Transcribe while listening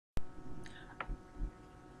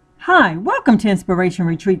Hi, welcome to Inspiration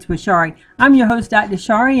Retreats with Shari. I'm your host, Dr.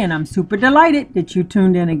 Shari, and I'm super delighted that you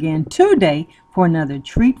tuned in again today for another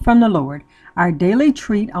treat from the Lord. Our daily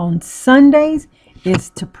treat on Sundays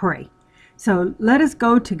is to pray. So let us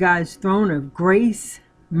go to God's throne of grace,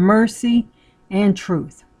 mercy, and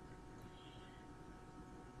truth.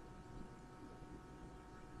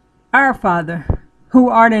 Our Father, who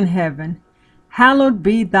art in heaven, hallowed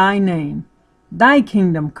be thy name. Thy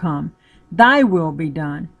kingdom come, thy will be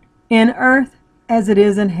done, in earth as it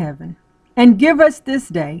is in heaven. And give us this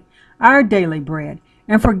day our daily bread,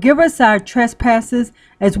 and forgive us our trespasses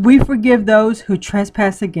as we forgive those who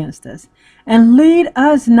trespass against us. And lead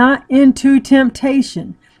us not into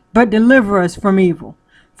temptation, but deliver us from evil.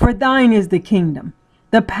 For thine is the kingdom,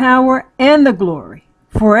 the power, and the glory,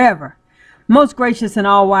 forever. Most gracious and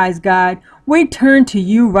all-wise God, we turn to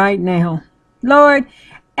you right now. Lord,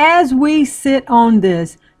 as we sit on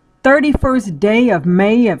this 31st day of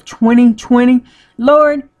May of 2020,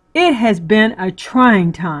 Lord, it has been a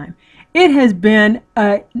trying time. It has been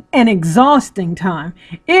an exhausting time.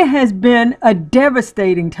 It has been a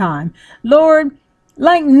devastating time. Lord,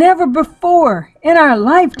 like never before in our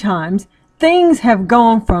lifetimes, things have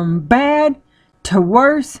gone from bad to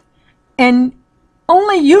worse, and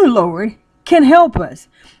only you, Lord, can help us.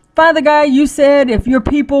 Father God, you said if your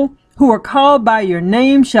people who are called by your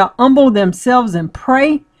name shall humble themselves and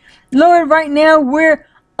pray. Lord, right now we're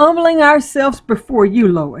humbling ourselves before you,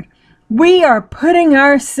 Lord. We are putting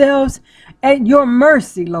ourselves at your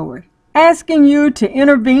mercy, Lord, asking you to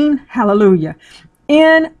intervene, hallelujah,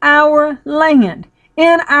 in our land,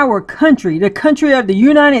 in our country, the country of the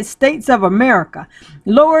United States of America.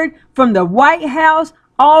 Lord, from the White House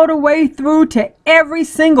all the way through to every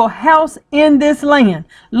single house in this land.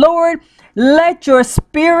 Lord, let your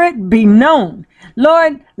spirit be known.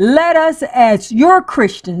 Lord, let us as your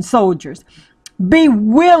Christian soldiers be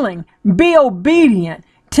willing, be obedient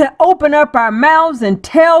to open up our mouths and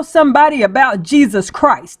tell somebody about Jesus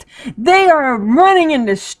Christ. They are running in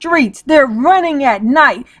the streets. They're running at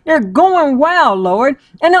night. They're going wild, Lord.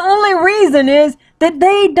 And the only reason is that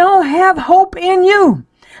they don't have hope in you.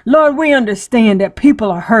 Lord, we understand that people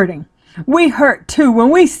are hurting. We hurt too when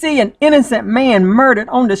we see an innocent man murdered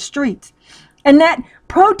on the streets. And that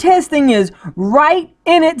protesting is right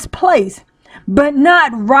in its place, but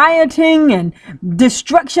not rioting and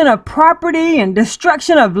destruction of property and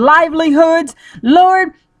destruction of livelihoods. Lord,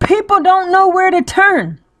 people don't know where to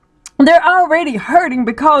turn. They're already hurting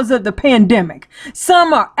because of the pandemic.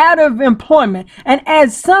 Some are out of employment. And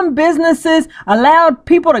as some businesses allowed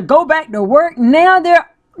people to go back to work, now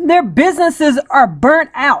their businesses are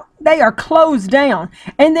burnt out. They are closed down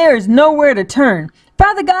and there is nowhere to turn.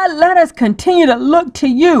 Father God, let us continue to look to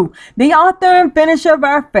you, the author and finisher of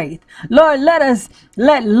our faith. Lord,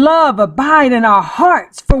 let love abide in our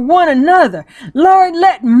hearts for one another. Lord,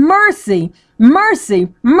 let mercy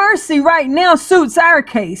right now suits our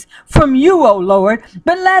case from you, O Lord.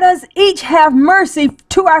 But let us each have mercy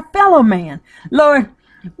to our fellow man. Lord,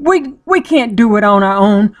 we can't do it on our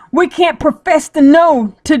own. We can't profess to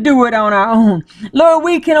know to do it on our own. Lord,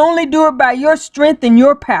 we can only do it by your strength and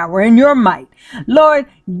your power and your might. Lord,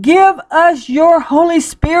 give us your Holy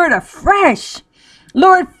Spirit afresh.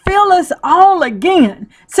 Lord, fill us all again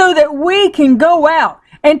so that we can go out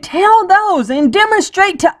and tell those and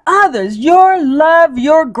demonstrate to others your love,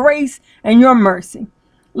 your grace, and your mercy.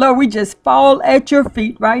 Lord, we just fall at your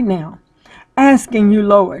feet right now, asking you,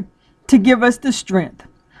 Lord, to give us the strength.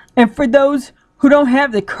 And for those who don't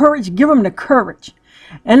have the courage, give them the courage.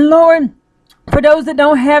 And Lord, for those that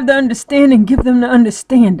don't have the understanding, give them the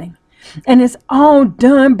understanding. And it's all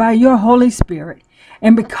done by your Holy Spirit.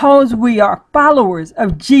 And because we are followers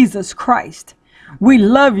of Jesus Christ, we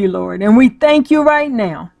love you, Lord. And we thank you right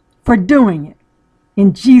now for doing it.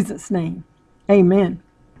 In Jesus' name, amen.